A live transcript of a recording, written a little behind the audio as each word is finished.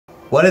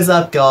What is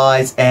up,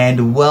 guys,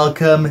 and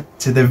welcome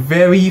to the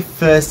very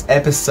first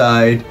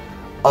episode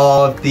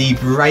of the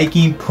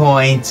Breaking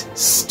Point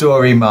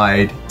story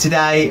mode.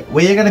 Today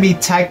we are going to be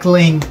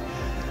tackling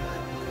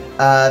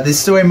the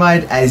story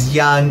mode as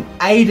young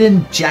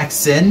Aiden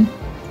Jackson,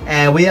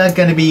 and we are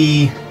going to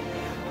be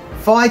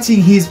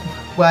fighting his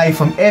way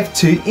from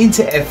F2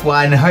 into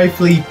F1 and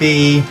hopefully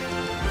be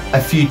a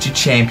future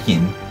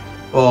champion,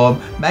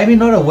 or maybe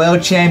not a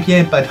world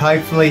champion, but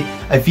hopefully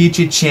a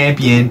future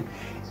champion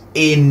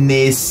in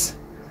this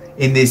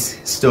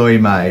story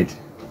mode.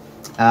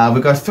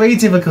 We've got 3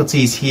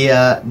 difficulties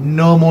here: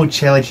 normal,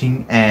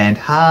 challenging, and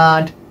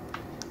hard.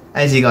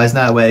 As you guys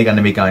know, we're going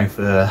to be going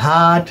for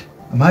hard.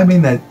 I'm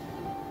hoping that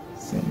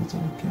sounds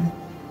okay.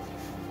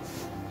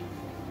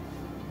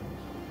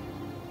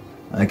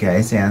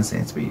 Okay, sound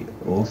seems to be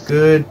all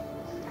good.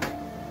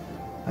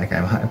 Okay,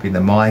 I'm hoping the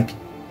mic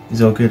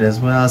is all good as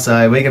well.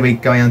 So we're going to be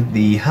going on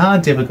the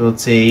hard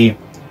difficulty.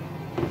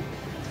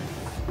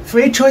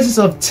 3 choices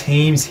of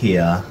teams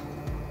here: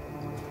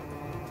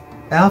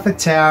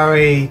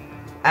 AlphaTauri,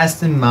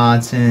 Aston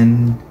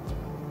Martin,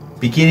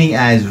 beginning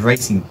as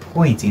Racing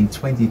Point in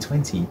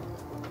 2020,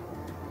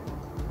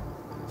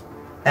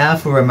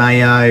 Alfa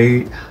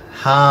Romeo,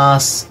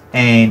 Haas,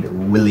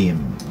 and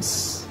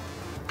Williams.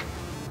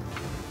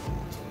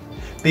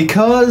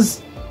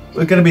 Because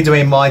we're going to be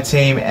doing my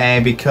team,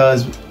 and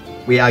because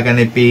we are going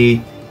to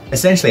be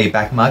essentially a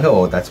backmarker,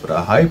 or that's what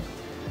I hope,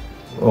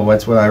 or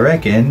that's what I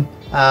reckon,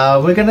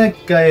 we're going to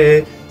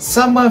go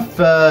someone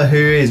who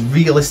is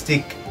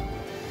realistic,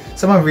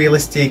 someone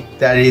realistic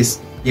that is,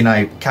 you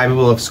know,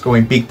 capable of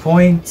scoring big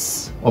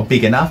points, or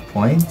big enough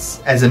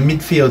points, as a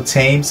midfield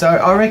team. So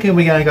I reckon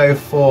we're going to go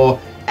for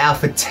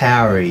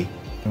AlphaTauri.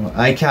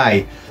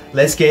 Okay,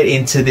 let's get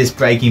into this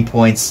Breaking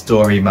Point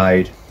story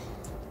mode.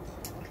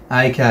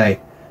 Okay,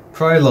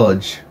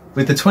 prologue.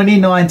 With the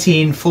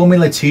 2019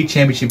 Formula 2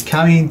 Championship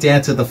coming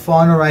down to the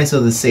final race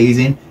of the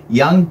season,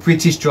 young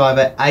British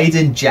driver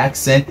Aiden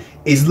Jackson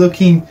is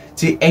looking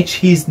to etch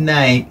his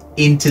name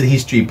into the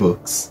history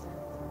books.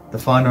 The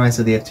final race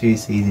of the F2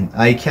 season.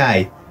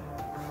 Okay,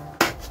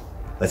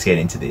 let's get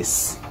into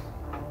this.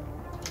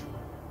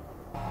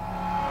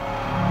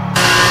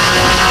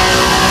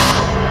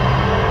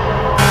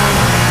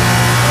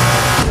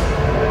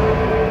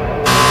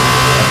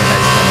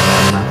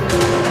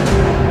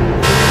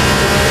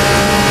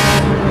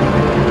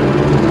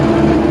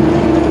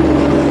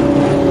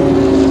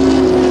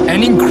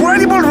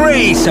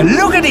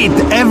 Look at it!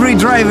 Every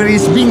driver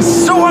is being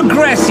so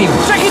aggressive!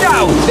 Check it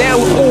out!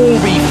 They'll all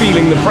be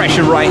feeling the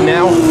pressure right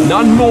now.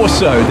 None more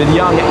so than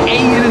young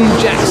Aiden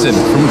Jackson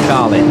from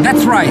Carlin.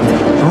 That's right.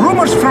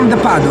 Rumors from the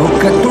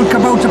paddock talk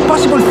about a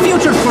possible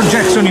future for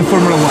Jackson in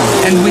Formula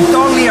 1. And with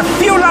only a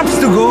few laps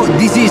to go,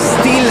 this is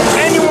still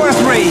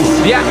anyone's race.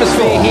 The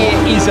atmosphere here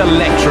is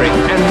electric,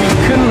 and we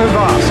couldn't have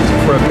asked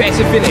for a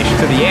better finish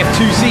to the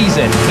F2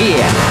 season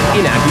here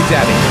in Abu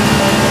Dhabi.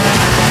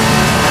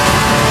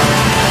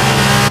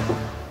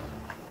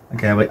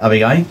 Okay, are we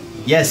going?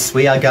 Yes,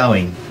 we are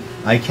going.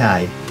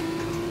 Okay.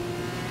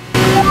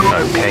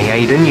 Okay,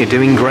 Aiden, you're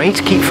doing great.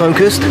 Keep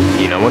focused.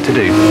 You know what to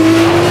do.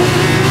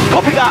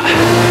 Copy that!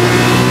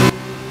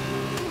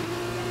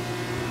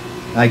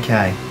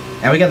 Okay.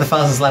 And we got the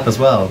fastest lap as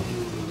well.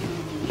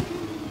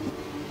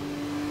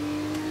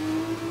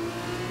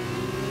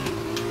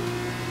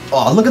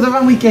 Oh, look at the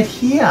run we get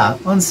here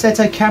on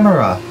Seto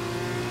camera.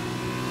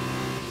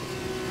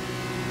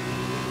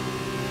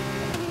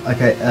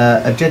 Okay,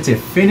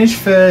 objective: finish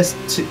first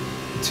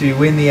to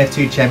win the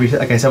F2 championship.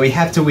 Okay, so we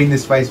have to win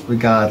this race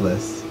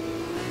regardless,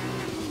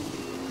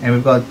 and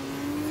we've got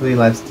 3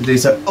 laps to do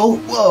so. Oh,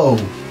 whoa!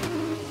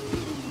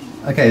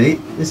 Okay,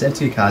 this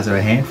F2 cars are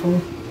a handful.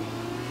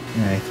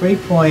 Okay,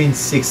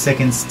 3.6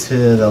 seconds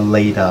to the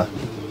leader.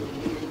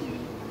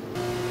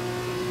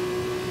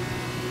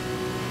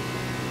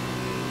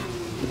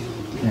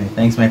 Okay,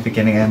 thanks, mate, for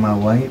getting out of my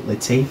way.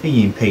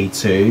 Latifi in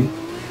P2.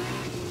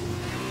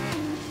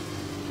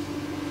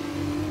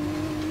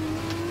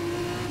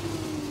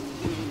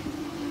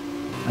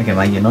 Okay,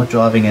 mate, you're not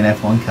driving an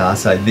F1 car,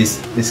 so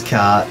this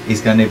car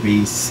is going to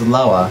be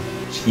slower.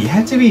 You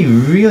have to be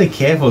really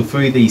careful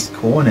through these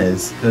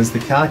corners, because the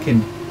car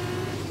can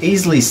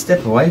easily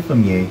step away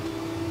from you.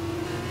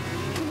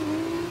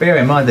 Bear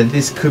in mind that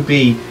this could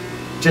be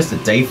just a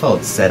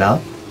default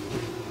setup.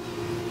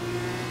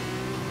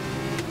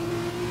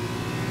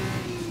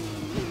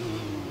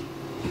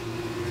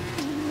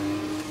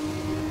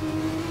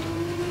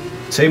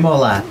 Two more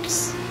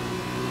laps.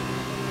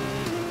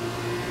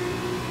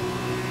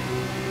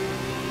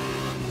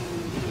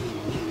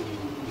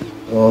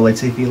 Oh, let's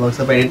see if he locks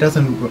up, but it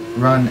doesn't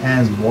run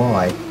as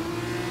wide.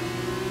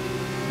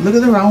 Look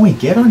at the run we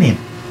get on him.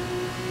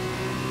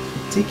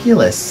 It's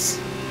ridiculous.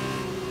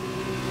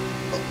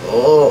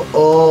 Oh,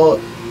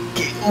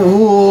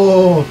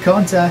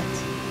 contact.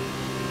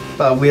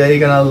 But we are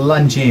going to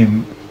lunge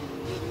him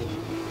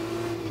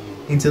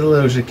into the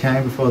little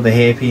chicane before the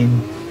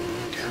hairpin.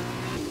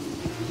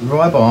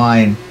 Right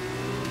behind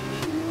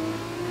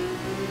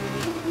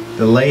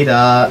the leader.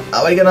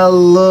 Are we gonna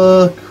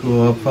look?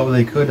 Or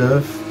probably could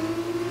have.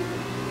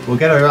 We'll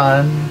get a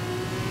run.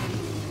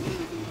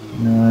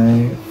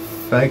 No.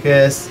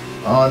 Focus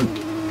on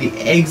the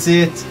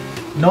exit.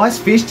 Nice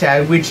fish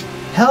tag, which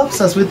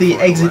helps us with the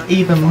exit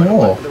even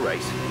more.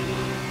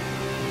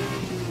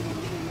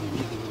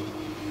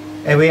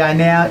 And we are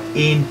now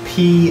in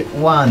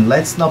P1.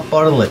 Let's not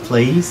bottle it,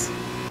 please.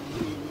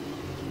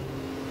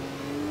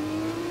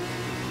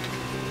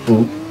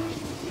 Ooh.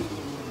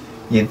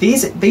 Yeah,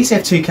 these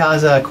F2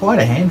 cars are quite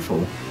a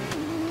handful.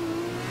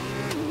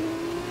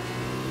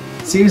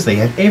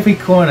 Seriously, at every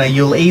corner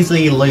you'll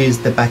easily lose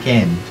the back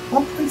end.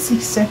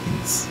 1.6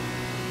 seconds.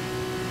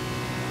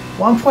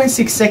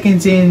 1.6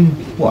 seconds in,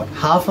 what,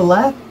 half a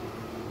lap?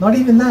 Not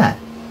even that.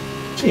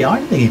 Gee, I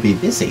don't think it'd be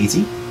this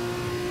easy.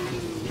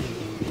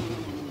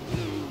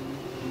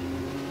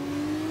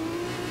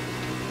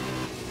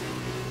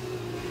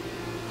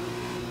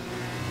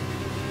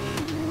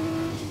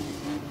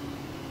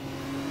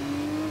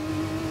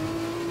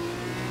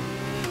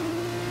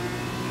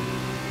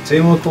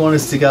 Two more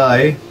corners to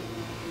go.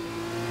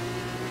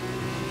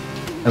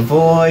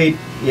 Avoid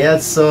the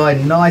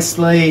outside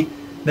nicely.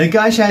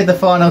 Negotiate the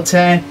final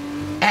turn.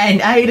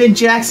 And Aiden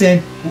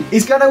Jackson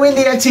is going to win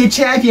the F2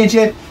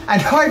 Championship and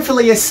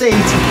hopefully a seat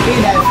in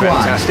F1.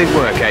 Fantastic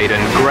work,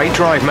 Aiden. Great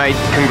drive, mate.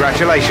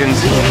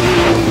 Congratulations.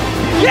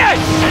 Yes!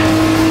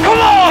 Come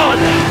on!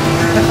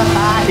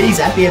 He's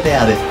happy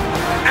about it.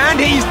 And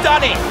he's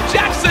done it!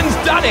 Jackson's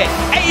done it!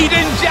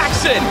 Aiden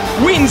Jackson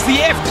wins the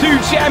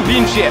F2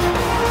 Championship!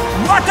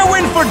 What a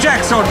win for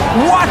Jackson!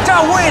 What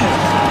a win!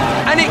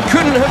 And it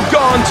couldn't have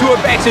gone to a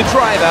better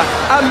driver.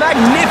 A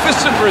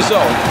magnificent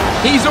result.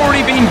 He's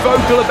already been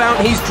vocal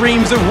about his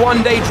dreams of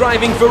one day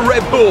driving for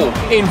Red Bull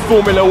in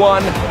Formula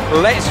One.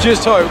 Let's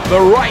just hope the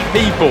right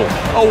people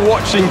are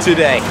watching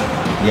today.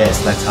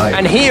 Yes, let's hope.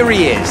 And here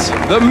he is,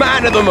 the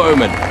man of the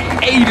moment,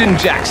 Aiden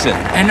Jackson.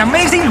 An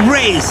amazing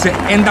race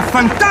and a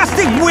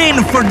fantastic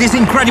win for this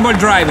incredible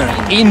driver.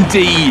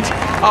 Indeed.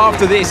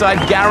 After this,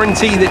 I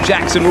guarantee that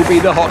Jackson will be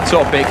the hot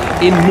topic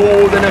in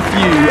more than a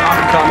few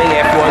upcoming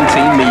F1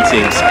 team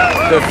meetings.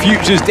 The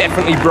future's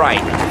definitely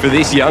bright for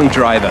this young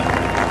driver.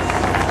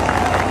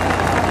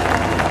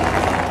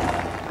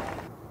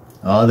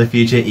 Oh, the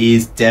future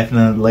is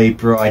definitely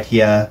bright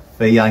here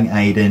for young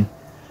Aiden.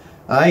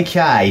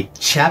 Okay,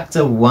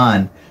 Chapter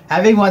 1.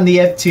 Having won the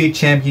F2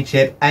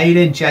 Championship,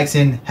 Aiden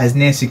Jackson has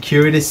now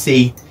secured a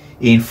seat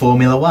in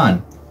Formula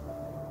One.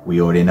 We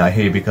already know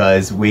who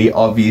because we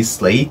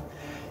obviously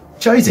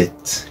chose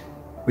it,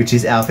 which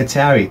is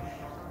AlphaTauri,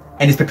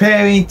 and is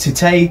preparing to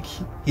take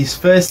his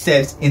first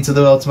steps into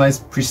the world's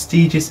most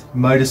prestigious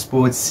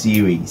motorsports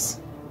series.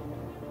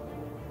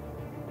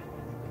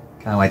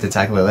 Can't wait to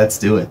tackle it, let's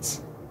do it.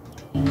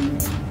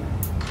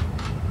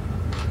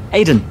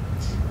 Aiden,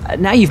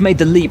 now you've made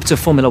the leap to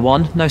Formula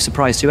One, no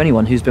surprise to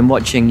anyone who's been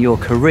watching your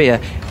career.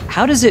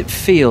 How does it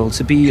feel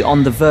to be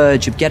on the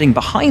verge of getting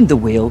behind the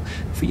wheel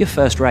for your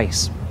first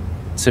race?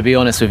 To be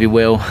honest with you,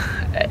 Will,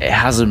 it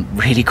hasn't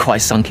really quite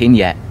sunk in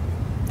yet.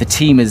 The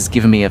team has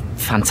given me a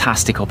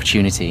fantastic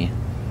opportunity.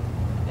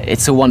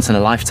 It's a once in a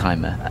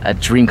lifetime, a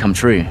dream come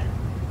true.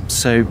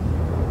 So,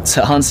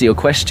 to answer your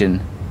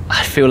question,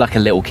 I feel like a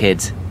little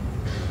kid.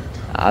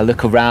 I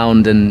look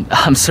around and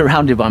I'm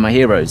surrounded by my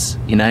heroes,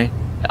 you know?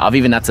 I've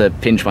even had to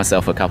pinch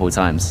myself a couple of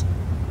times.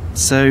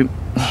 So,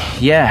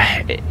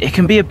 yeah, it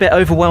can be a bit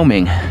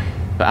overwhelming.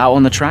 But out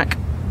on the track,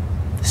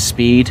 the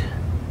speed,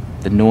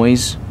 the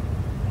noise,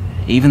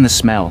 even the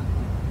smell,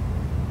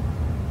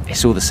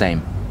 it's all the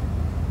same.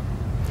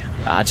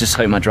 I just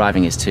hope my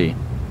driving is too.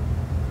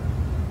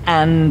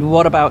 And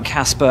what about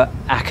Casper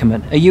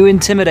Ackerman? Are you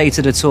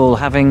intimidated at all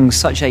having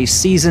such a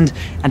seasoned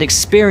and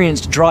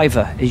experienced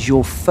driver as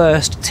your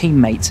first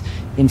teammate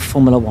in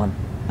Formula One?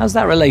 How's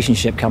that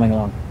relationship coming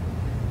along?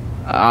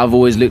 I've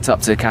always looked up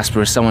to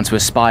Casper as someone to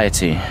aspire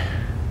to.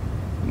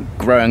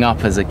 Growing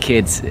up as a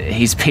kid,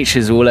 his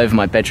pictures all over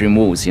my bedroom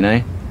walls, you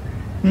know?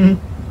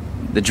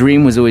 The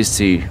dream was always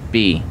to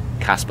be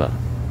Casper.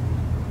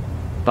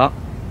 But,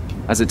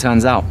 as it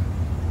turns out,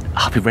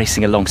 I'll be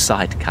racing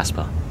alongside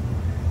Casper,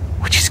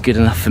 which is good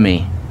enough for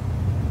me.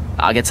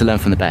 I get to learn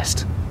from the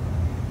best.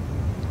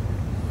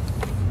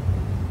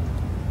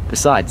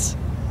 Besides,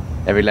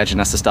 every legend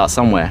has to start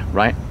somewhere,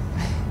 right?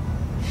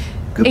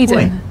 Good Aiden,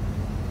 point.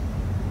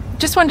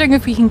 just wondering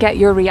if we can get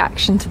your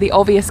reaction to the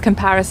obvious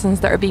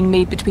comparisons that are being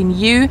made between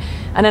you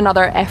and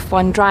another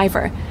F1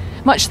 driver.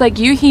 Much like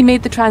you, he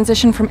made the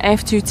transition from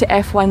F2 to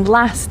F1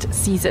 last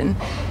season.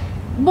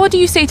 What do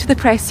you say to the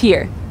press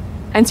here,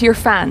 and to your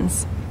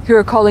fans, who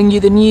are calling you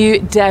the new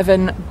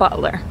Devon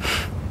Butler?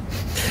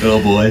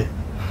 Oh boy.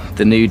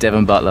 The new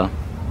Devon Butler.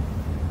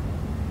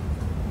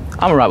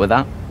 I'm alright with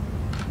that.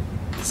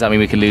 Does that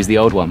mean we can lose the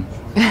old one?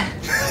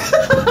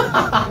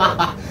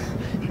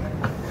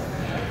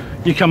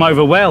 You come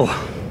over well.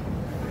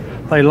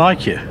 They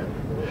like you.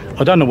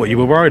 I don't know what you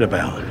were worried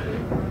about.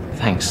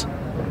 Thanks.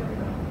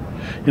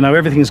 You know,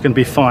 everything's going to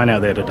be fine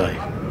out there today.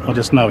 I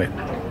just know it.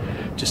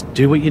 Just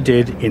do what you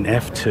did in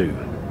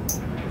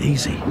F2.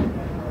 Easy.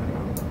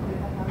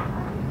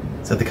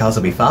 so the cars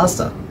will be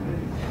faster.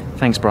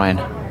 Thanks, Brian.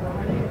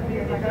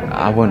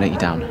 I won't let you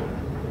down.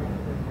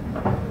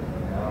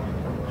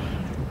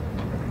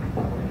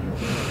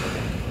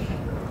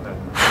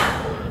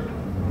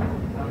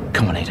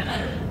 Come on,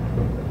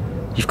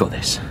 Aiden. You've got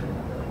this.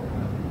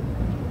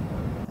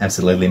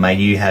 Absolutely, mate,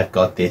 you have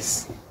got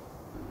this.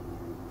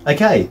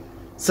 Okay,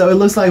 so it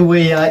looks like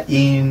we are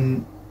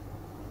in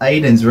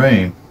Aiden's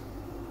room.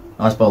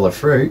 Nice bowl of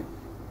fruit.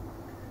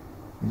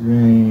 His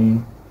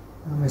room.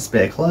 Oh,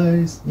 spare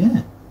clothes.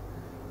 Yeah.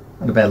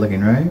 Not a bad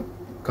looking room.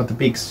 Got the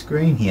big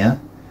screen here.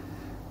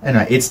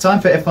 Anyway, it's time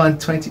for F1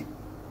 20.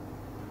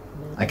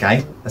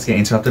 Okay, let's get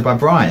interrupted by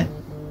Brian.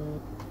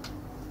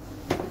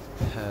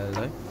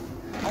 Hello.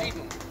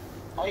 Aiden,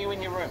 are you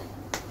in your room?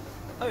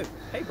 Oh,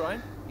 hey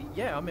Brian.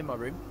 Yeah, I'm in my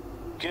room.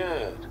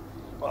 Good.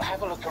 Well,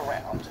 have a look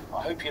around.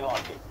 I hope you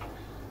like it.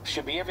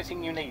 Should be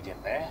everything you need in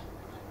there.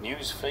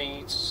 News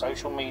feeds,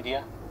 social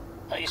media.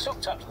 You're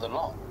hooked up to the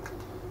lot.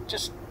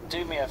 Just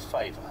do me a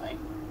favour, eh?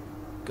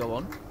 Go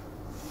on.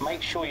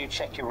 Make sure you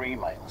check your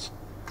emails.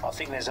 I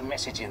think there's a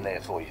message in there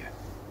for you.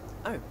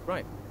 Oh,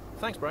 right.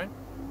 Thanks, Brian.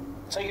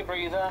 Take a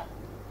breather,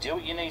 do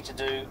what you need to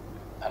do,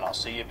 and I'll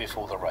see you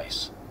before the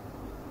race.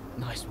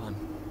 Nice one.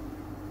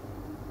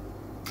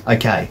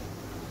 Okay.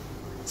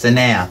 So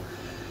now,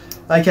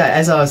 okay,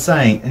 as I was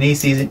saying, a new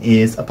season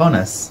is upon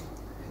us.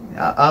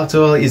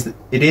 After all, it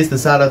is the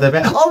start of the...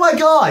 Oh my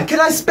god, can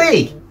I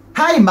speak?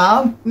 Hey,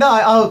 Mum.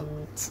 No,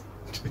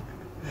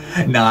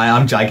 No,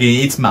 I'm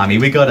joking. It's Mummy.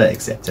 We gotta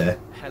accept her.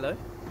 Hello.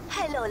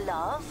 Hello,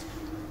 love.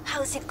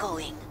 How's it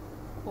going?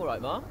 All right,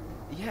 Ma.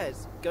 Yeah,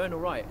 it's going all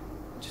right.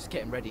 Just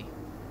getting ready.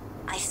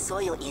 I saw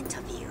your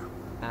interview.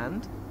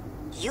 And?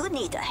 You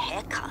need a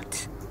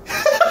haircut.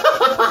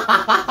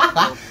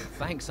 Well,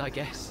 thanks, I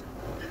guess.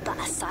 But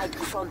aside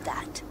from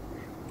that,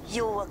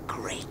 you were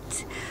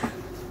great.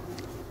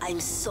 I'm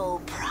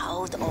so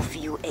proud of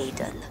you,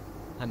 Aiden.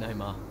 I know,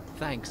 Ma.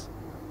 Thanks.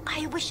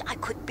 I wish I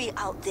could be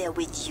out there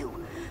with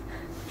you.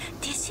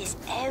 This is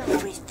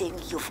everything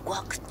you've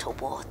worked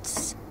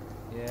towards.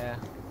 Yeah,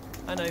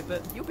 I know,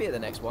 but you'll be at the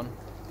next one.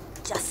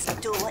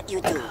 Just do what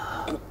you do,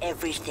 and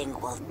everything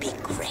will be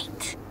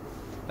great.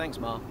 Thanks,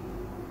 Ma.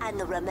 And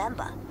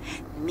remember,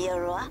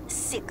 mirror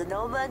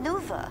signal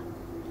maneuver.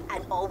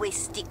 And always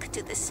stick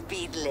to the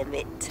speed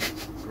limit.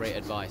 Great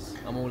advice.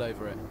 I'm all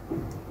over it.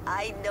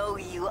 I know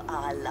you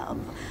are, love.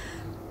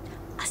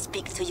 I'll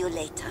speak to you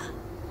later.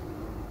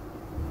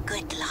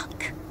 Good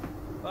luck.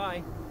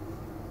 Bye.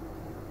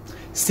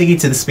 Sticking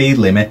to the speed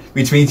limit,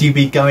 which means you'd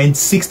be going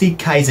 60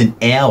 k's an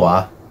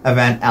hour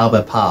around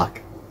Albert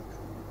Park.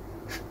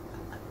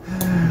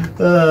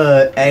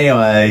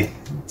 Anyway,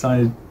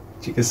 time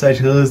to check the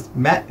socials.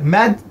 Mad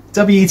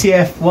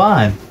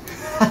WTF1.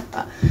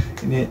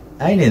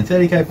 Aiden,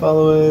 30k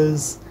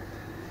followers.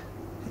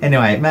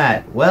 Anyway,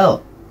 Matt,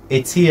 well,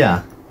 it's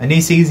here. A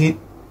new season,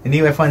 a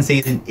new F1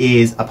 season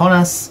is upon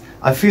us.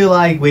 I feel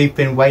like we've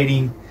been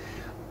waiting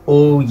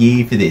all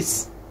year for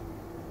this.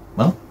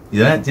 Well,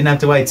 you didn't have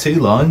to wait too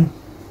long.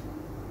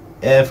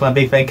 F1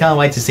 big fan, can't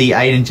wait to see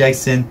Aiden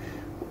Jackson.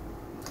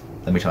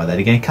 Let me try that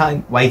again.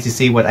 Can't wait to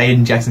see what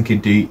Aiden Jackson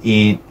could do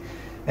in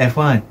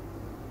F1.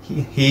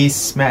 He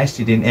smashed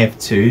it in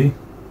F2.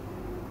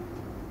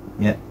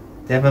 Yep.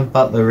 Devin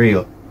Butler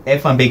real.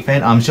 F1 big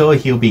fan, I'm sure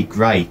he'll be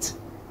great.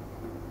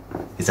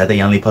 Is that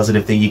the only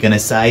positive thing you're going to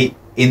say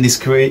in this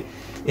career,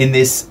 in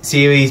this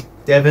series,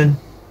 Devin?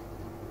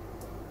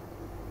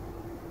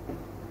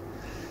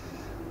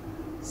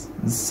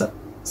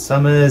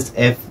 Summers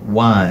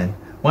F1.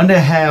 Wonder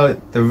how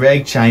the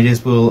reg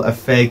changes will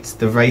affect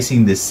the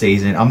racing this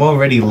season. I'm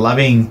already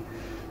loving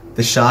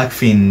the shark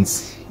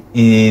fins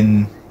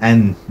and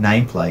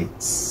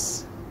nameplates.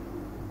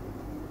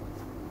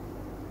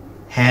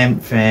 Ham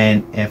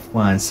fan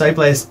F1. So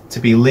blessed to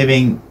be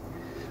living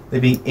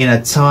in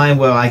a time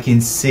where I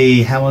can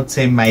see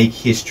Hamilton make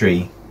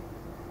history.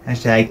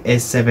 Hashtag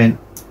S7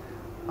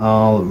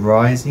 all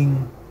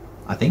rising,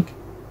 I think.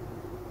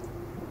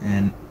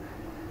 And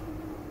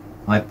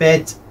I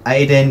bet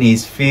Aiden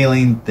is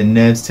feeling the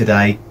nerves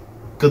today.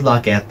 Good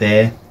luck out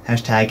there.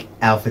 Hashtag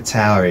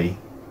AlphaTauri.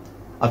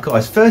 Of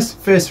course,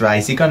 first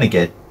race, you're gonna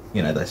get,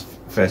 you know, those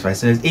first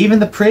race nerves. Even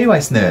the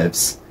pre-race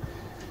nerves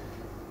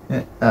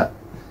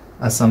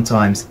are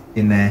sometimes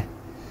in there.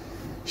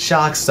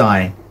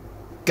 Sharkstein.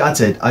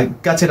 Gutted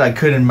I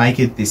couldn't make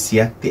it this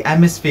year. The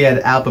atmosphere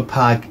at Albert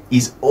Park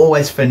is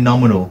always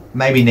phenomenal.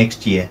 Maybe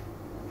next year.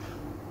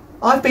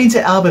 I've been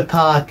to Albert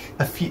Park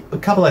a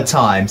couple of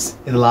times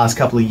in the last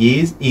couple of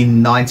years,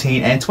 in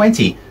 19 and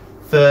 20,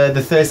 for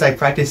the Thursday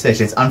practice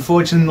sessions.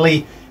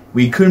 Unfortunately,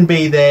 we couldn't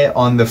be there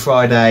on the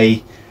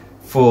Friday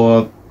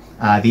for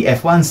the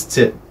F1s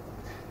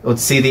to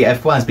see the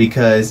F1s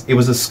because it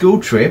was a school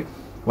trip.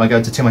 Won't go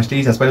into too much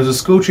details, but it was a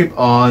school trip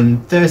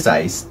on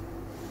Thursdays,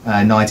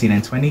 19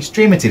 and 20.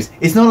 Streamer tips.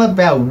 It's not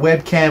about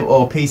webcam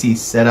or PC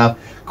setup.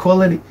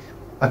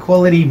 A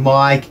quality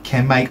mic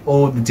can make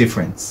all the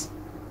difference.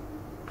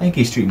 Thank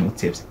you, streamer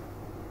tips.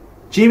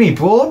 Jimmy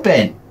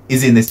Broadbent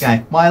is in this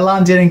game. My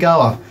alarm didn't go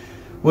off.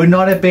 Would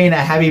not have been a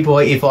happy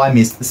boy if I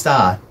missed the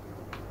start.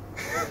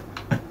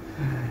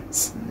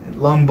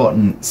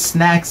 Longbottom.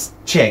 Snacks,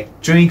 check.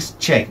 Drinks,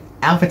 check.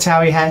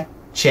 AlphaTauri hat,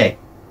 check.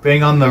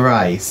 Bring on the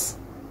race.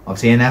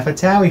 Obviously an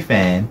AlphaTauri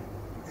fan.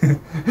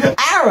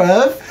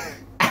 Arab?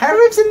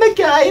 Arab's in the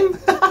game?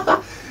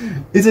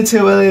 Is it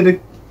too early to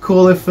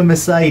call it for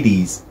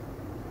Mercedes?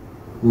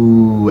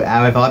 Ooh,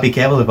 Arab, I'd be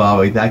careful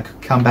about it. That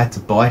could come back to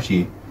bite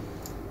you.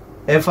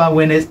 F1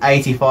 winners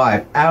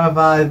 85.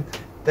 Arab,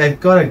 they've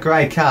got a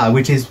great car,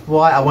 which is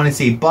why I want to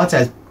see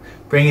Bottas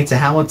bring it to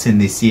Hamilton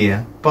this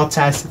year.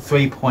 Bottas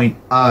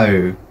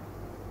 3.0.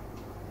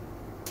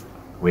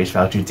 Wish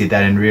Valtteri did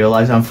that in real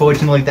life.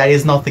 Unfortunately, that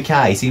is not the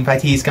case. In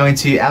fact, he's going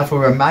to Alfa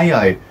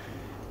Romeo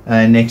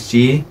next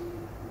year.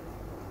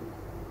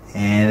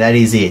 And that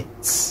is it.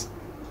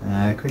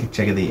 Quick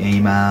check of the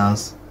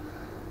emails.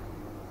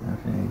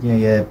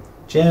 Yeah.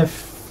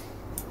 Jeff,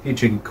 a few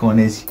tricky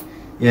corners.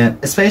 Yeah,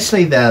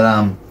 especially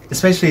that,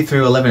 especially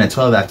through 11 and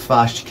 12, that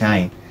fast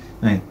chicane.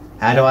 I mean,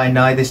 how do I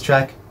know this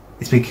track?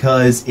 It's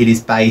because it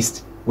is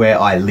based where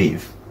I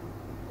live.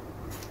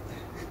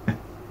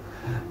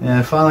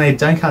 Finally,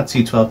 don't cut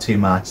 212 too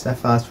much. That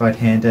fast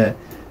right-hander,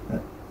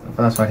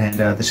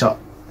 the shot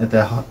at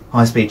the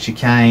high-speed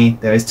chicane.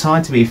 There is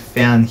time to be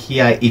found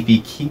here if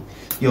you keep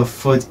your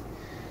foot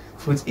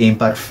in.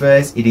 But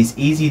first, it is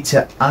easy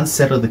to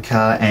unsettle the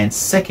car, and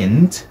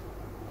second,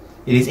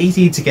 it is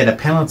easy to get a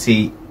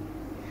penalty.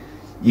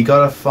 You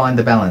gotta find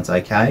the balance,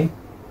 okay?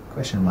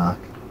 Question mark.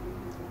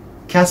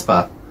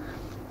 Casper.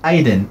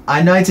 Aiden,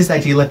 I noticed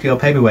that you left your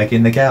paperwork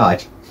in the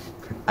garage.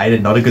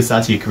 Aiden, not a good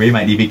start to your career,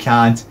 mate, if you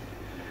can't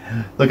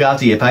look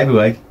after your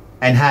paperwork.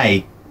 And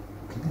hey,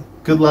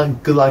 good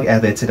luck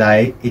out there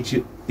today. It's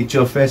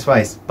your first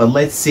race, but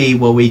let's see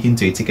what we can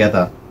do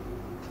together.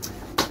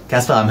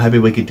 Casper, I'm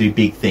hoping we could do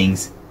big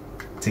things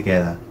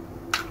together.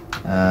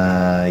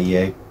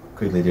 Yeah,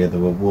 quickly do the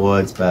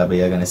rewards, but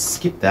we are going to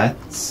skip that.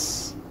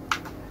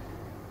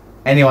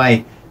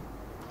 Anyway,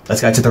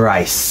 let's go to the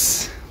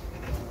race.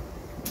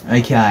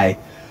 Okay.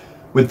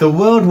 With the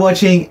world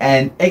watching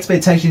and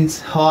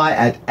expectations high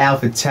at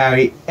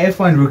AlphaTauri,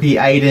 F1 rookie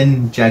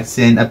Aiden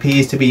Jackson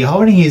appears to be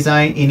holding his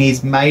own in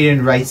his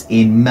maiden race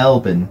in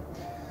Melbourne.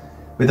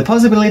 With the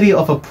possibility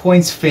of a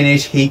points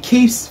finish, he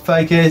keeps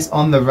focus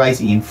on the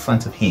race in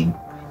front of him.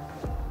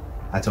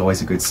 That's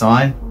always a good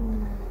sign.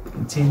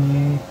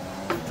 Continue.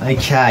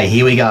 Okay,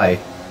 here we go.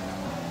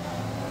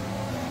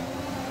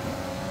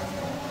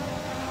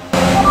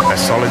 A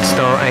solid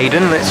start,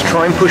 Aiden. Let's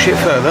try and push it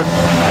further.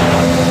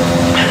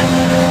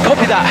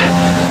 Copy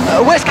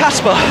that. Where's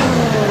Casper?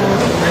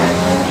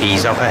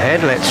 He's up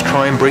ahead. Let's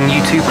try and bring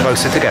you two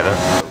closer together.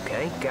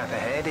 Okay, gap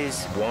ahead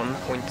is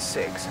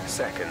 1.6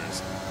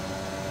 seconds.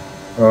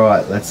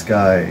 Alright, let's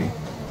go.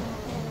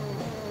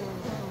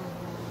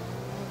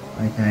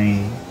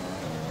 Okay.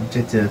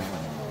 Objective.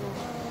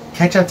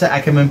 Catch up to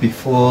Ackerman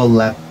before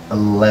lap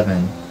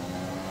 11.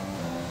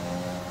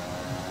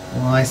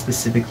 Why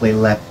specifically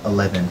lap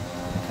 11?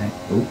 Okay.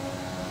 Ooh.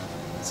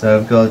 So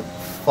I've got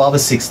 5 or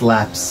 6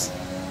 laps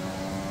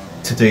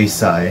to do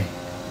so.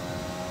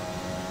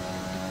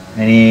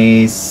 And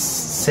he's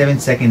 7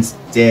 seconds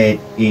dead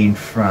in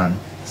front.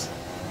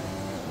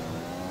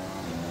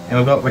 And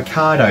we've got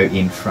Ricardo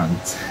in front.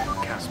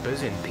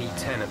 Casper's in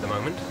P10 at the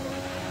moment.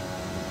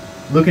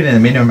 Looking at the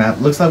minimum map,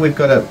 looks like we've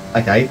got a...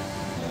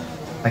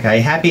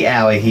 Okay, happy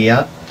hour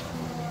here.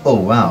 Oh,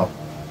 wow.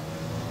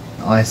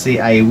 I see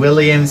a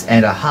Williams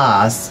and a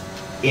Haas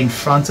in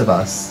front of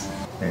us.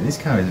 Man, this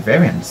car is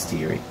very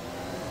understeery.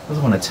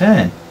 Doesn't want to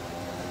turn.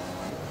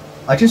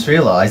 I just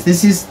realised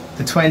this is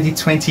the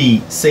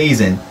 2020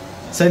 season.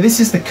 So this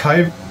is the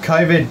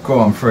COVID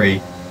Grand Prix.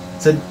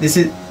 So this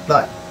is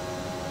like...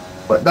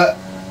 What the...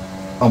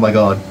 Oh my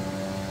god.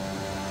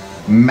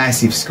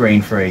 Massive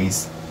screen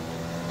freeze.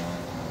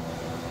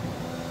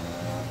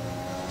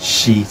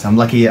 Jeez, I'm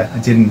lucky I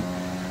didn't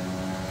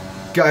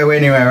go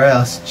anywhere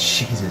else.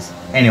 Jesus.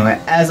 Anyway,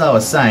 as I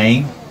was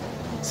saying,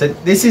 so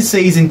this is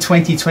season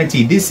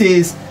 2020. This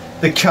is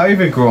the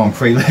COVID Grand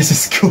Prix. Let's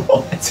just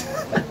call it.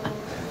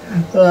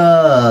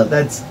 Oh,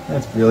 that's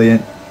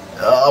brilliant.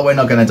 Oh, we're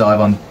not going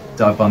to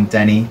dive on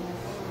Danny.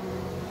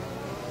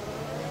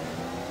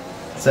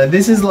 So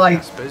this is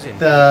like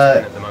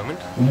the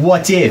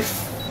what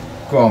if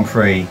Grand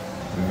Prix.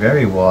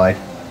 Very wide.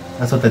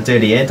 That's what the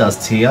dirty air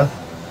does to you.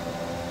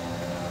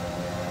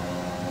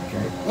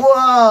 Okay.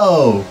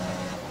 Whoa!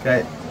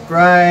 Okay,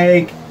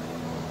 brake.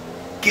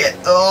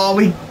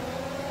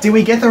 Did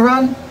we get the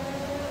run?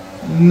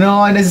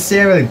 Not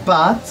necessarily,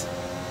 but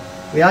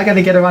we are going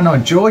to get a run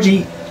on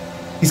Georgie.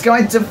 He's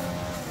going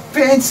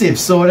defensive,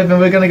 sort of, and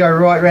we're going to go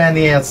right around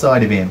the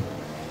outside of him.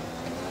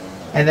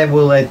 And then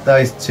we'll let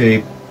those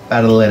two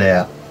battle it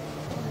out.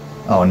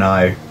 Oh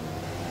no.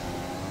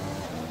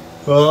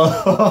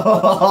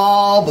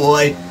 Oh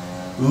boy.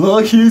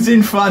 Look who's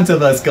in front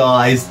of us,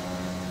 guys.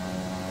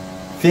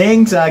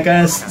 Things are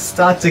going to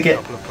start to get...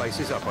 A couple of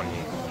places up on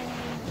you.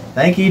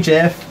 Thank you,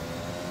 Jeff.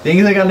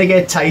 Things are going to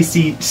get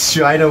tasty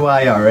straight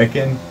away, I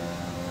reckon.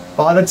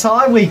 By the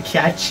time we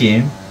catch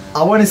him,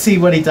 I want to see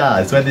what he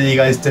does. Whether he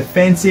goes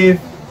defensive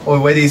or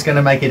whether he's going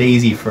to make it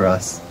easy for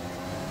us.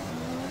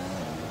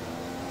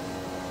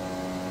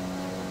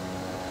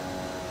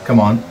 Come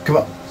on, come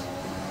on.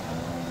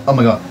 Oh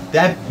my god,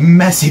 that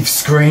massive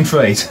screen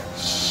feed.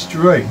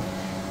 Straight.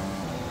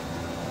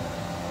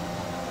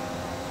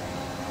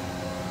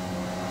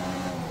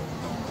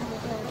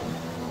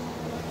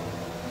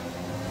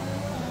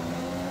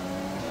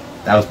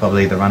 That was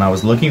probably the run I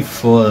was looking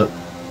for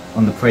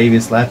on the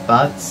previous lap,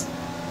 but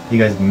he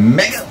goes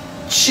mega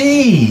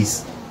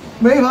cheese.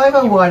 Move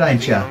over, why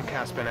don't you?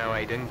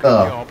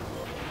 Oh.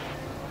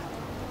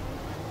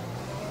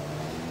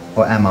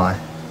 Or am I?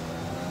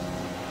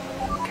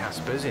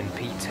 Casper's in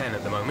P10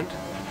 at the moment.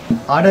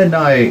 I don't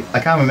know. I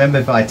can't remember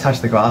if I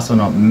touched the grass or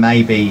not.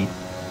 Maybe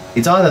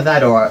it's either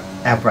that or I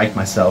outbrake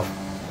myself.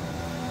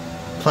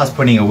 Plus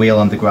putting a wheel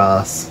on the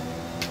grass.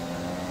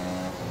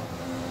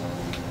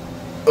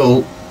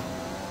 Oh.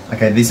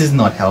 Okay, this is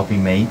not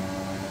helping me.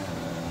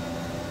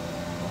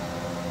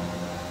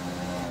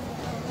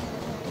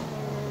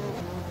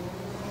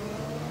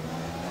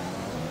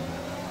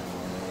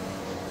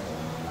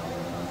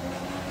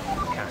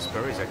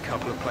 Casper is a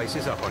couple of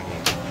places up on you.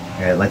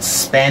 Okay,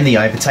 let's spam the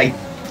overtake.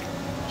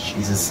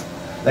 Jesus.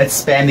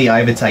 Let's spam the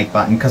overtake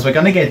button because we're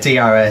going to get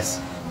DRS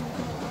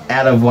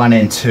out of 1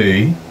 and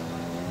 2.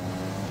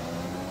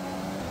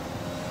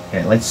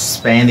 Okay, let's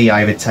spam the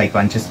overtake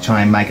button just to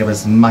try and make up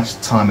as much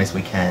time as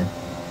we can.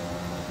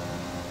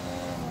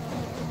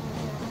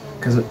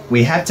 Because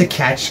we have to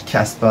catch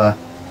Casper,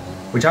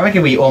 which I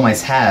reckon we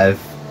almost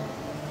have,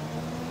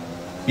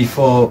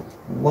 before,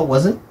 what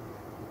was it?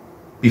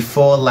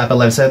 Before lap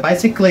 11. So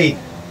basically,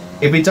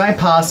 if we don't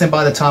pass him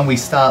by the time we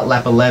start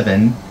lap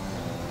 11,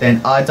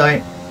 then I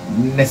don't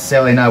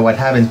necessarily know what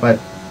happens, but...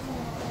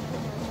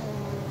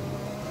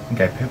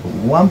 Okay, purple.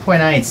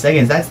 1.8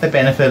 seconds. That's the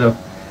benefit of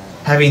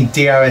having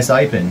DRS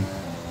open.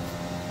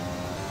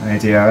 Okay,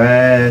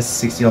 DRS,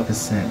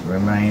 60%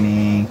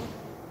 remaining.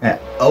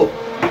 Oh!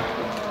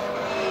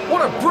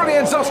 What a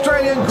brilliant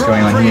Australian What's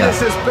going on Grand Prix here?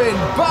 this has been,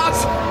 but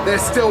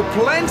there's still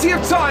plenty of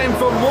time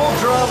for more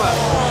drama.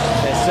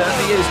 There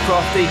certainly is,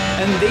 Crofty,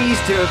 and these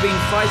two have been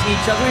fighting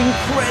each other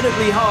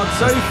incredibly hard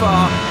so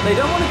far. They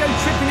don't want to go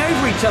tripping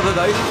over each other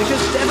though, because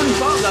Devon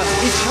Butler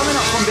is coming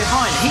up from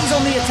behind. He's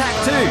on the attack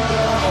too.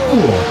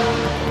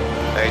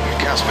 Aiden,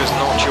 Casper's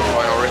not your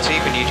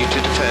priority. We need you to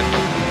defend.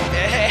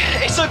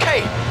 It's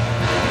okay.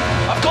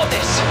 I've got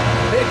this.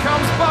 Here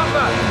comes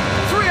Butler.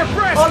 3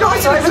 abreast. Oh, no,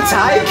 it's going into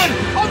overtake. turn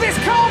 11. Oh, this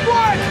can't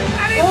work.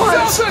 And it What?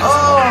 doesn't.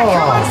 Oh.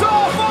 Ackerman's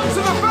off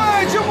onto the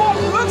verge of what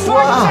looks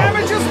like Wow.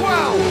 damage as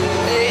well.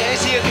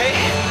 Is he okay?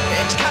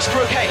 Is Casper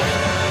okay?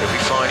 He'll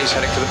be fine. He's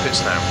heading for the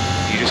pits now.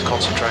 You just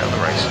concentrate on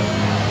the race.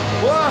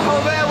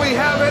 Well, there we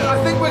have it. I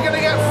think we're going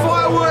to get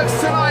fireworks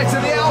tonight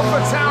in the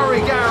Alpha Tauri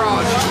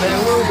garage. There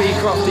will be,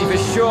 Crofty, for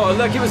sure.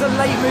 Look, it was a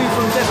late move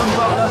from Devon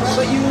Butler,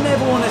 but you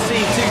never want to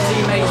see two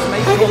teammates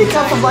make How can you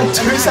come from like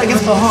 2 seconds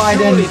behind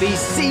and surely be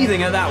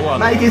seething at that one.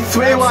 make it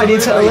 3 wide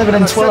into 11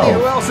 and I tell you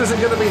 12? who else isn't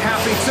going to be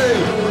happy too?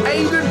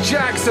 Aiden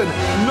Jackson.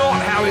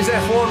 Not how his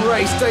F1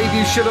 race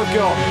debut should have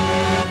gone.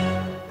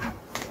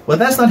 Well,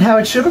 that's not how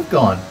it should have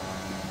gone.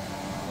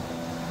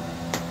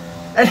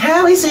 And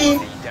how is he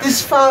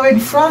this far in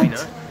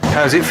front?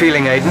 How's it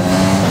feeling, Aiden?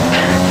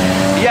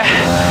 Yeah,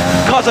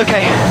 car's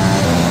okay.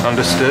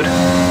 Understood.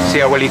 See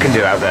how well you can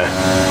do out there.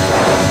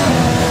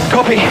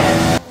 Copy.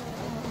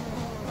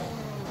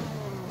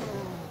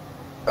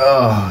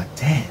 Oh,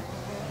 damn.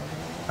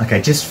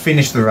 Okay, just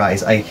finish the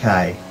race.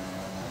 Okay.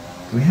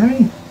 Do we have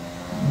any?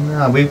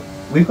 No,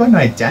 we've got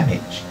no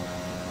damage.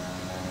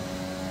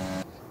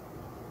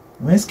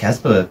 Where's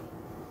Casper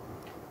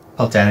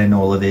popped out in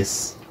all of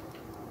this?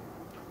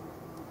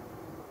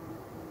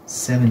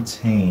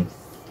 17th.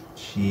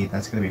 Gee,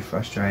 that's gonna be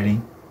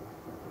frustrating.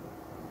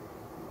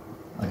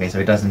 Okay, so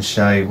it doesn't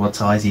show what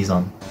tyres he's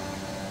on.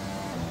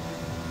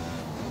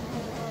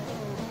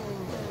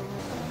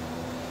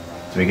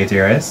 Do we get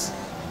DRS?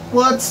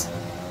 What?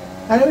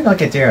 How do we not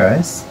get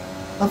DRS?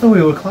 I thought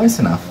we were close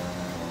enough.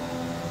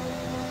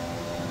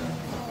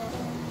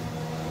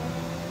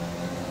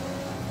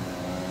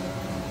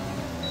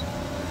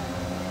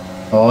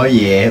 Oh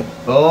yeah.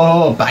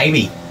 Oh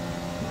baby.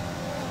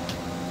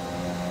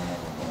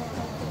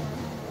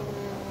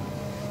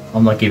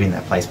 I'm not giving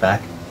that place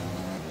back.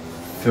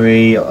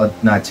 3 or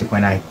no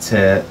 2.8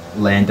 to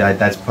Lando.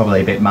 That's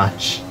probably a bit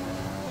much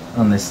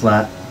on this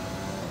lap.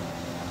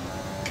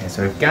 Okay,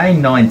 so we've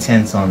gained 9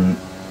 tenths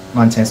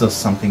or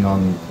something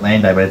on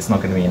Lando, but it's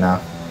not going to be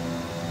enough.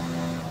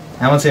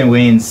 Hamilton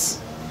wins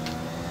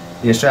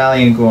the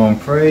Australian Grand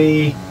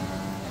Prix.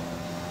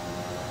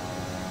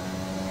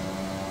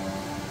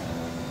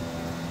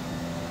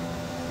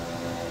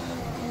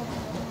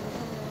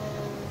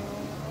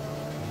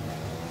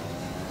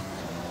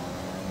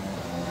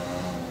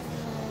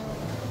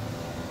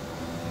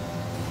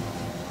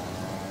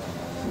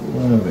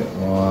 A little bit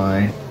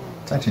wide.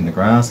 Touching the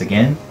grass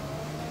again.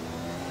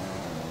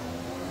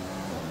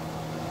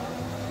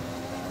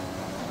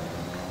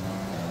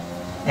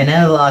 And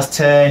now the last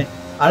turn.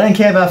 I don't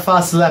care about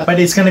fastest lap, but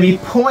it's going to be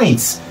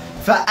points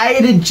for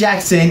Aiden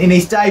Jackson in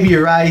his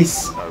debut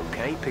race.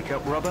 Okay, pick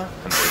up rubber.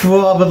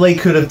 Probably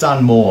could have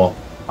done more,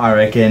 I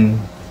reckon.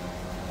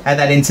 had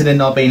that incident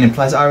not been in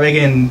place, I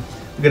reckon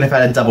we're going to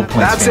have had a double point.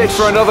 That's it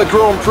for another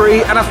Grand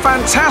Prix and a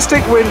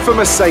fantastic win for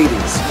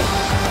Mercedes.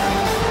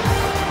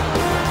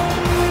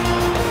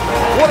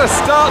 What a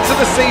start to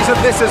the season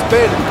this has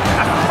been.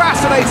 A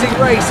fascinating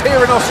race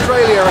here in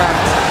Australia,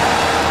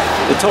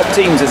 and the top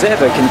teams as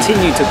ever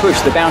continue to push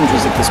the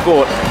boundaries of the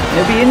sport.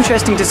 It'll be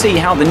interesting to see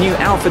how the new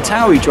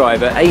AlphaTauri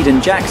driver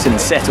Aiden Jackson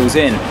settles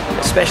in,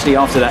 especially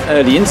after that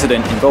early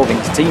incident involving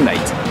his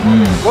teammate.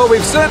 Well,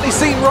 we've certainly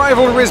seen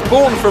rivalries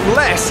born from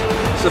less.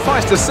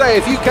 Suffice to say,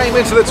 if you came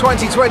into the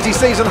 2020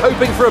 season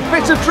hoping for a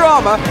bit of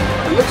drama,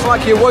 it looks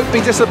like you won't be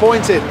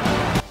disappointed.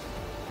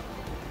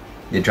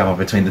 The drama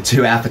between the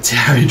two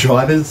AlphaTauri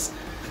drivers.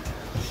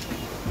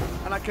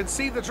 And I can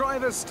see the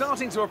drivers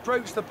starting to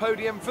approach the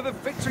podium for the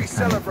victory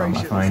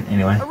celebration. Fine,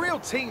 anyway. A real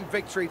team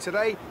victory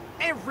today.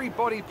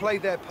 Everybody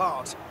played their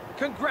part.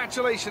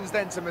 Congratulations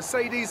then to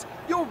Mercedes,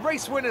 your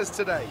race winners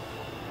today.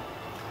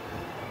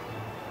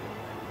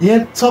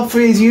 Yeah, top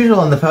 3 as usual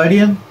on the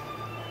podium.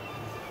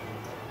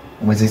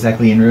 Almost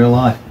exactly in real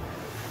life.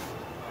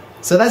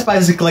 So that's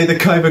basically the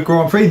Cobra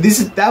Grand Prix.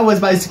 That was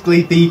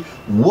basically the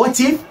what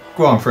if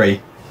Grand Prix.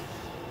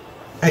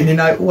 And you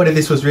know, what if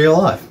this was real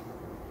life?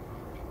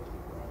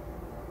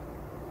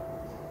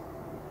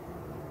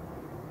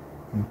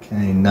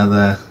 Okay,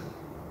 another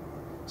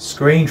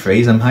screen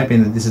freeze. I'm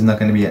hoping that this is not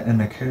going to be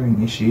an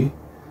occurring issue.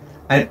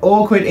 An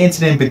awkward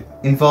incident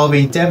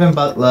involving Devon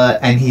Butler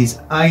and his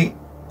own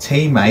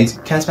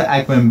teammate Casper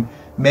Ackerman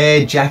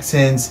Mayor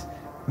Jackson's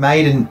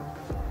maiden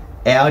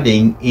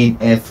outing in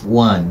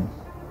F1.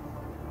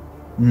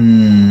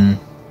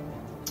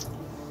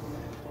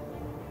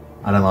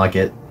 I don't like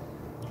it.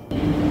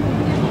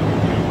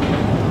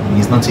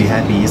 He's not too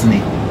happy, isn't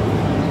he?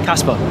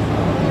 Casper,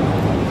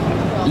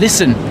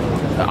 listen,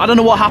 I don't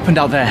know what happened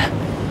out there.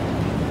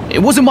 It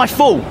wasn't my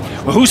fault.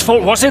 Well, whose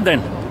fault was it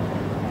then?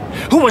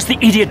 Who was the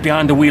idiot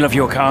behind the wheel of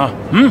your car?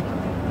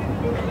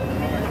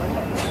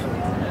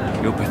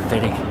 You're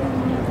pathetic.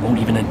 You won't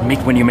even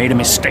admit when you made a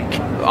mistake.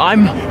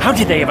 How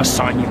did they ever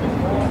sign you?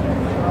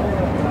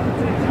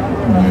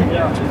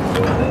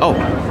 Oh.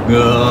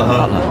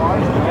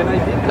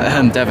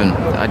 Devon,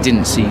 I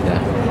didn't see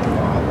that.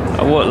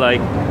 What, like,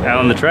 out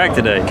on the track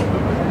today?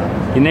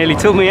 You nearly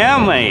took me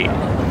out, mate.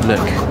 Look,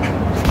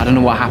 I don't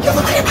know what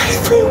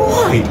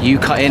happened. You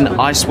cut in,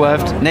 I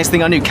swerved. Next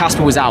thing I knew,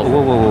 Casper was out.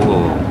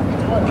 Whoa.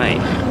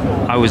 Mate,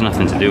 I was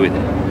nothing to do with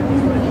it.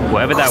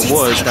 Whatever that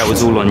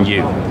was all on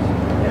you.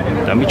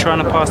 Don't be trying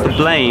to pass the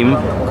blame,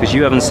 because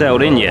you haven't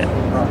settled in yet.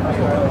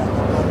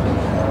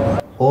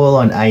 All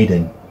on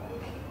Aiden.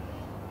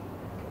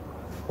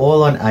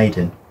 All on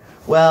Aiden.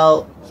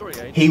 Well, sorry,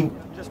 Aiden.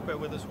 Just bear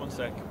with us 1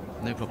 sec.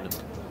 No problem.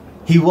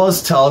 He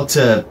was told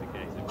to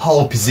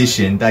hold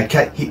position. That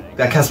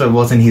Casper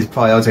wasn't his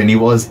priority, and he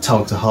was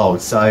told to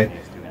hold. So,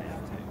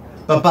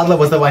 but Butler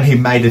was the one who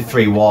made it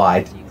 3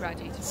 wide.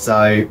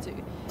 So,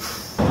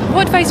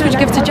 what advice would you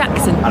give to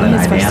Jackson in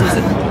his first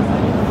season?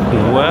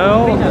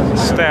 Well,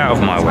 stay out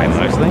of my way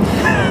mostly.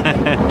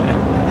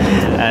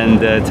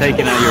 And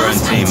taking out your own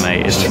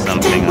teammate isn't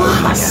something I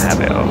would make a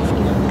habit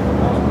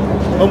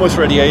of. Almost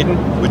ready, Aiden.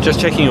 We're just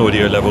checking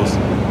audio levels.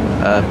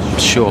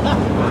 Sure.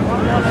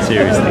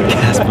 Seriously,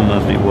 Casper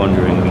must be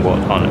wondering what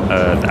on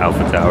earth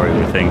AlphaTauri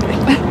were thinking.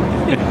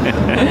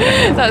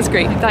 That's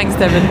great. Thanks,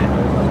 Devon.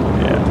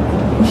 Yeah.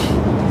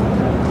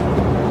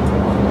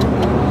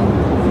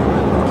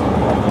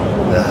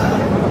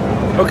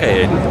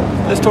 Okay, Aiden.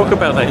 Let's talk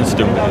about that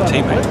incident with your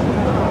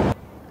teammate.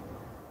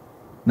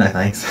 no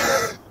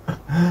thanks.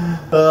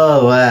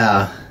 Oh,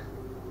 wow.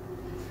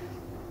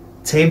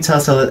 Team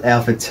tussle at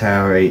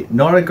AlphaTauri.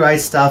 Not a great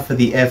start for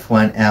the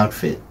F1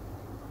 outfit.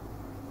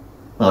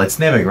 Well, it's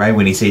never great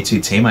when you see 2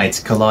 teammates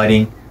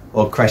colliding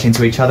or crash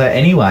into each other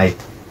anyway.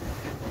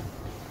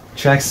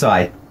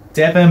 Trackside.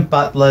 Devon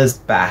Butler's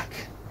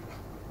back.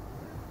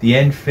 The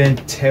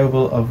infant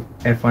terrible of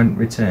F1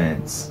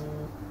 returns.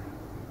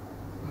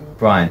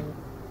 Brian,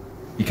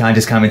 you can't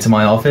just come into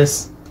my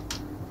office?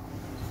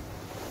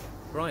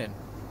 Brian.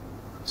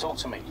 Talk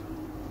to me.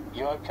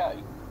 You okay?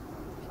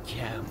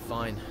 Yeah, I'm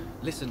fine.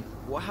 Listen,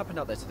 what happened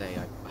out there today?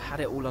 I had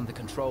it all under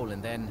control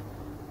and then...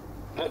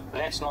 Look,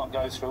 let's not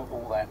go through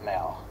all that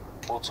now.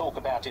 We'll talk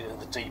about it at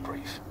the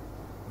debrief.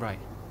 Right,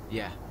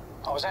 yeah.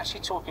 I was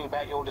actually talking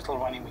about your little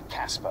run-in with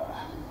Casper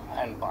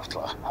and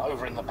Butler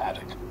over in the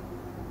paddock.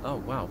 Oh,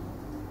 wow.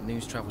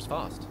 News travels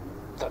fast.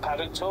 The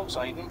paddock talks,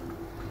 Aiden.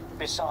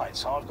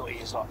 Besides, I've got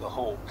ears like a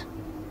hawk.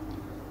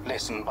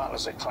 Listen,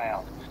 Butler's a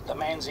clown. The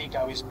man's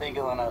ego is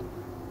bigger than a...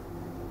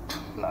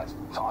 No,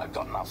 I've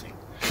got nothing.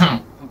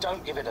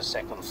 Don't give it a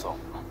second thought.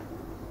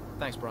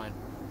 Thanks, Brian.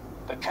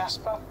 But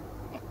Casper?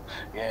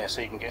 Yes,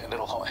 he can get a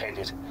little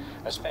hot-headed,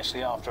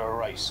 especially after a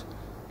race.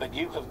 But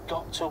you have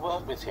got to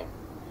work with him.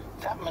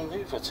 That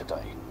manoeuvre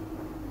today...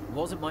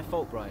 Wasn't my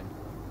fault, Brian.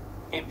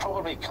 It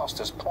probably cost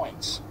us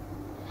points.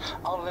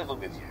 I'll level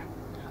with you.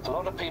 A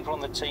lot of people on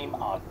the team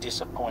are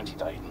disappointed,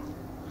 Aiden.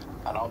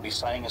 And I'll be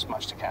saying as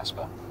much to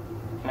Casper.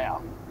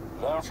 Now,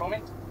 learn from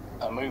it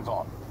and move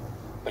on.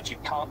 But you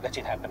can't let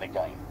it happen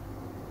again.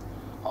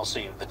 I'll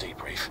see you at the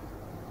debrief.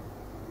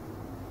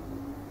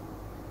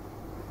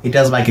 he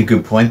does make a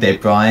good point there,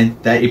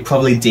 Brian, that it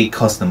probably did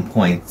cost them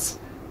points.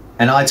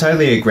 And I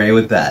totally agree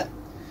with that.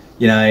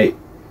 You know,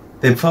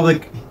 they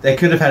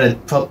could have had a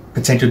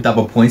potential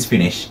double points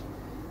finish.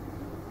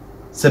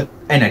 So,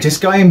 anyway,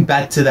 just going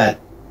back to that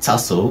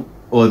tussle,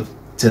 or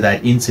to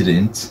that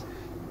incident,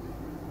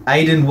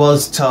 Aiden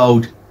was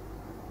told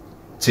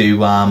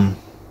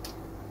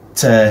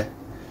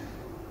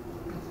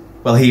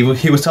well, he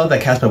was told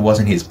that Casper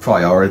wasn't his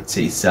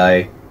priority,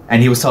 so,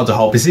 and he was told to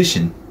hold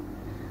position.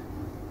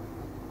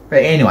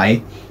 But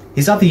anyway,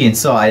 he's up the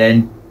inside,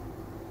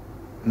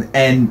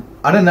 and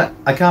I don't know,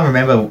 I can't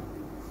remember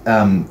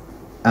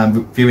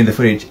viewing the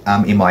footage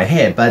in my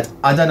head, but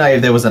I don't know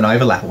if there was an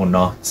overlap or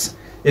not.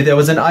 If there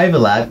was an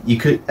overlap, you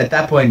could, at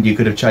that point, you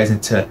could have chosen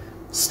to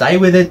stay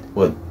with it,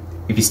 or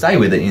if you stay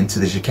with it into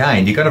the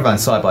chicane, you're going to run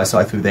side by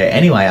side through there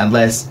anyway,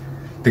 unless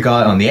the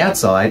guy on the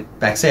outside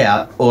backs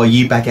out, or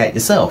you back out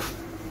yourself.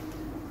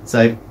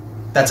 So,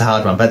 that's a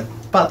hard one, but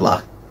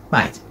Butler,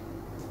 mate,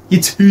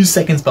 you're 2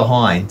 seconds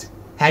behind.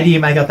 How do you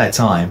make up that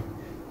time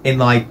in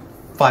like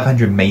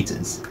 500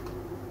 meters?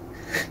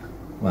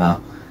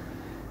 Wow.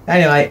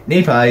 Anyway,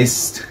 knee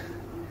post,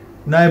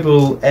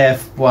 Noble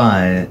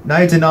F1.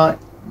 No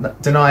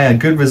deny a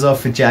good result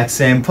for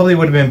Jackson. Probably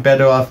would have been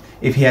better off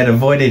if he had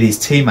avoided his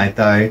teammate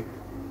though.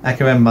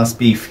 Ackerman must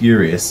be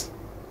furious.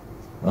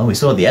 Well, we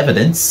saw the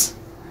evidence.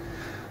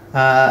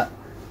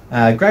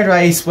 Great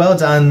race, well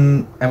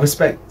done. A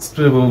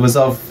respectable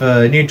result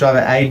for new driver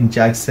Aiden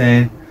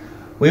Jackson.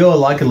 We all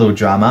like a little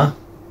drama.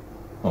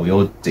 Well, we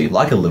all do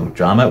like a little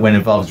drama when it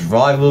involves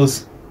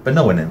rivals, but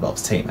not when it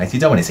involves teammates. You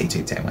don't want to see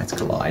two teammates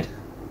collide.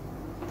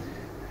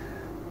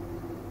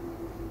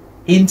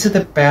 Into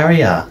the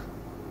Barrier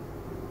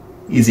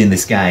is in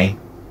this game.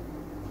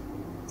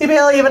 He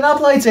barely even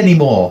uploads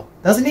anymore,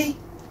 doesn't he?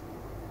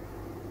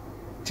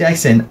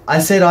 Jackson, I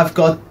said I've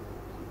got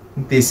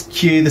this,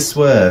 cue the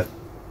swerve.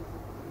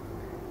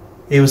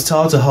 He was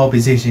told to hold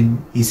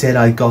position. He said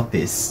I got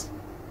this.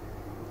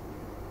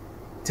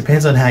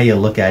 Depends on how you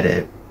look at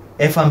it.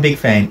 F1 big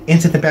fan,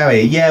 into the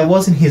Barrier. Yeah, it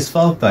wasn't his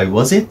fault though,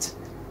 was it?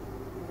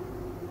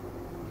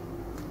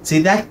 See,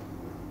 that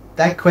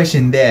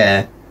question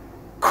there,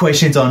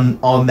 questions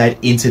on that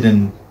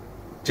incident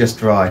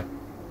just right.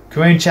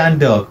 Karun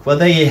Chandok, well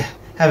there you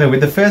have it. With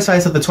the first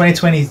race of the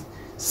 2020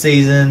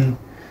 season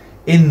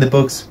in the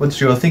books, what did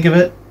you all think of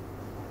it?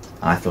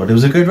 I thought it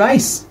was a good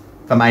race,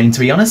 if I'm Aiden, to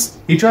be honest.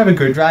 He drove a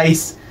good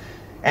race,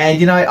 and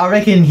you know, I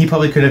reckon he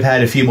probably could have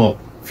had a few more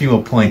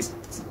points,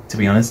 to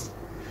be honest.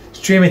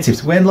 Streamer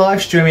tips: when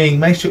live streaming,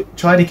 make sure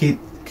try to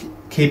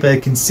keep a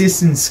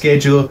consistent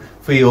schedule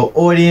for your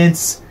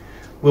audience.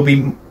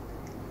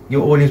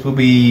 Your audience will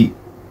be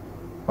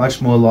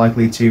much more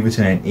likely to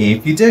return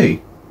if you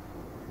do.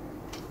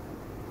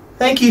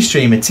 Thank you,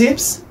 streamer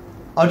tips.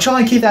 I'll try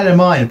and keep that in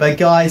mind. But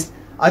guys,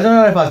 I don't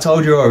know if I've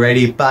told you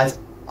already, but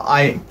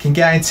I can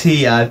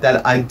guarantee you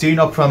that I do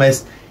not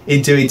promise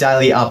in doing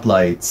daily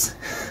uploads.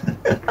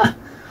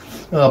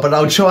 But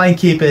I'll try and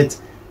keep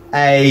it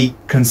a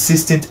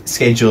consistent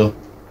schedule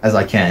as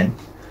I can.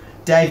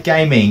 Dave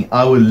Gaming,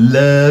 I would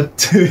love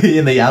to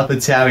hear the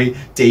AlphaTauri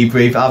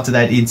debrief after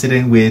that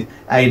incident with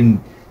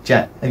Aiden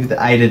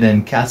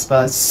and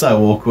Casper.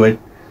 So awkward.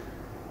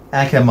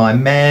 Aka, my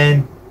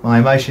man, my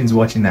emotions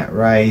watching that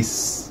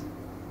race,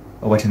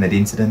 or watching that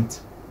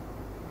incident.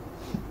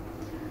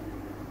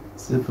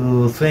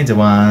 Simple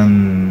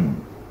 3-1.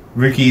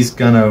 Rookie's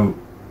gonna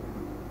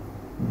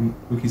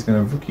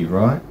rookie,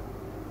 right?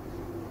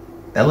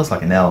 That looks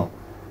like an L,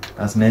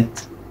 doesn't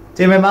it?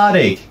 Tim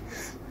Mardik.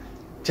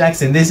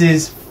 Jackson, this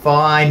is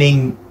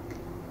fining.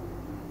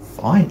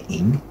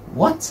 Fining?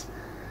 What?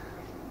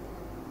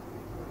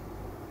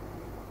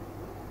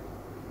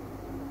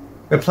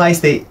 Replace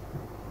the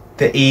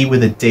E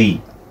with a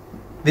D.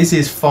 This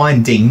is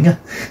finding.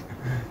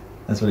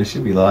 That's what it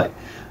should be like.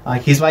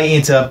 He's way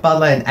into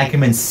Butler and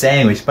Ackerman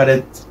sandwich, but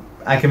it's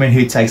Ackerman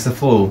who takes the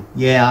fall.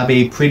 Yeah, I'd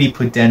be pretty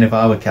put down if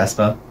I were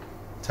Casper.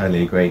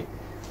 Totally agree.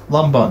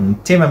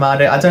 Longbottom, Tim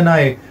Amado, I don't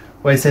know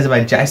what it says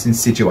about Jackson's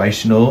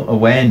situational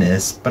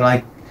awareness, but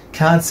I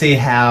can't see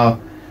how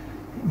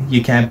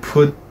you can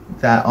put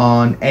that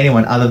on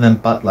anyone other than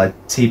Butler,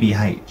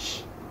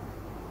 TBH.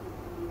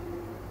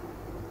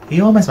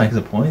 He almost makes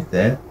a point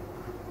there.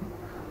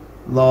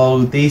 Lol,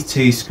 these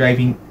two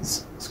scraping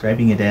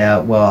it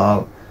out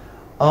while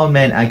old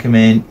man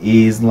Ackerman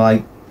is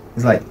like,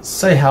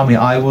 so help me,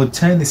 I will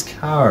turn this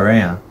car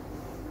around.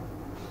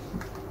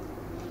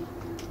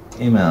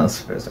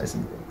 Emails, first race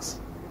in the books.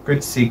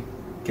 Good to see,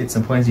 get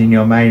some points in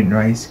your maiden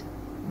race.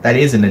 That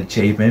is an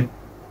achievement,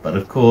 but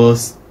of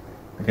course,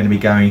 we're going to be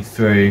going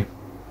through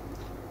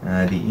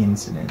the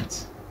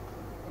incident.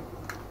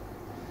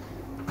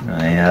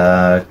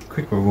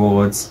 Quick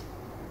rewards.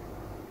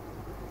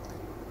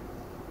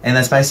 And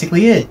that's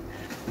basically it.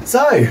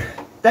 So,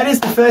 that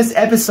is the first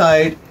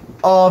episode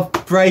of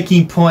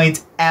Breaking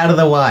Point out of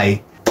the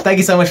way. Thank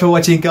you so much for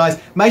watching, guys.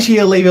 Make sure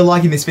you leave a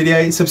like in this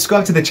video.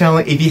 Subscribe to the channel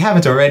if you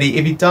haven't already.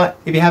 If you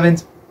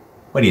haven't,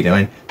 what are you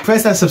doing?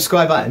 Press that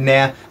subscribe button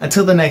now.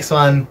 Until the next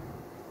one,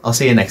 I'll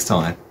see you next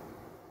time.